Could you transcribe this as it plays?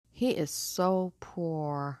He is so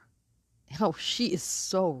poor. Oh, she is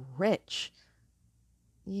so rich.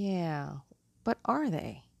 Yeah, but are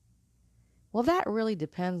they? Well, that really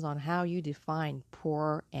depends on how you define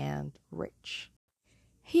poor and rich.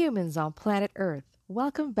 Humans on planet Earth,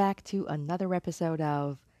 welcome back to another episode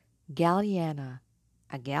of Galliana,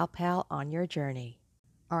 a gal pal on your journey.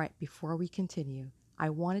 All right, before we continue,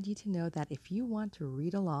 I wanted you to know that if you want to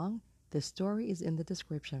read along, the story is in the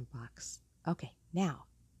description box. Okay, now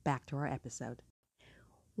back to our episode.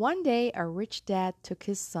 One day, a rich dad took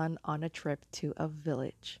his son on a trip to a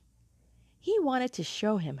village. He wanted to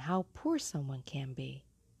show him how poor someone can be.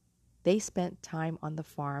 They spent time on the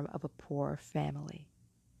farm of a poor family.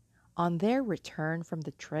 On their return from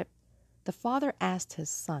the trip, the father asked his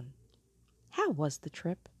son, "How was the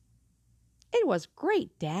trip?" "It was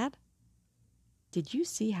great, Dad." "Did you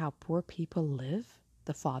see how poor people live?"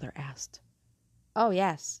 the father asked. "Oh,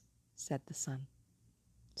 yes," said the son.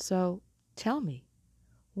 "So tell me,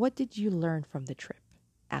 what did you learn from the trip?"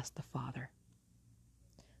 asked the father.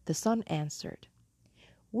 The son answered,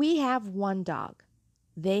 "We have one dog.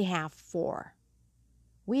 They have four.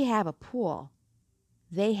 We have a pool.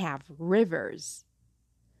 They have rivers.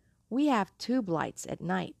 We have tube lights at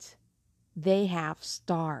night. They have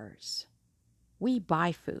stars. We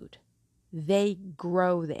buy food. They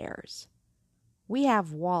grow theirs. We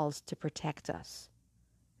have walls to protect us.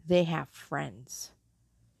 They have friends.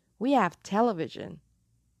 We have television.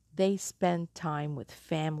 They spend time with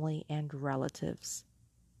family and relatives."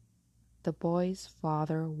 The boy's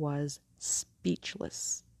father was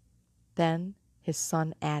speechless. Then his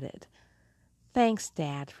son added, "Thanks,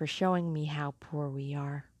 Dad, for showing me how poor we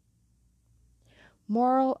are."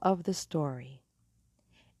 Moral of the story: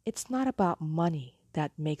 it's not about money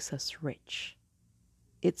that makes us rich.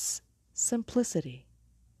 It's simplicity,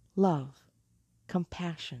 love,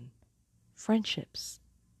 compassion, friendships,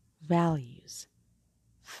 values,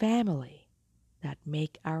 family that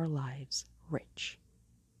make our lives rich.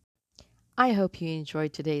 I hope you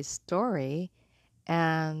enjoyed today's story.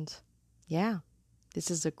 And yeah,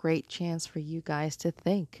 this is a great chance for you guys to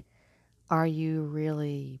think. Are you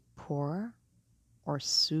really poor or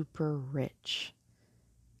super rich?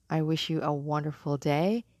 I wish you a wonderful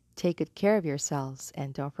day. Take good care of yourselves.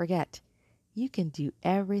 And don't forget, you can do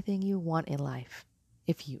everything you want in life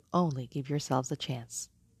if you only give yourselves a chance.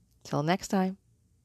 Till next time.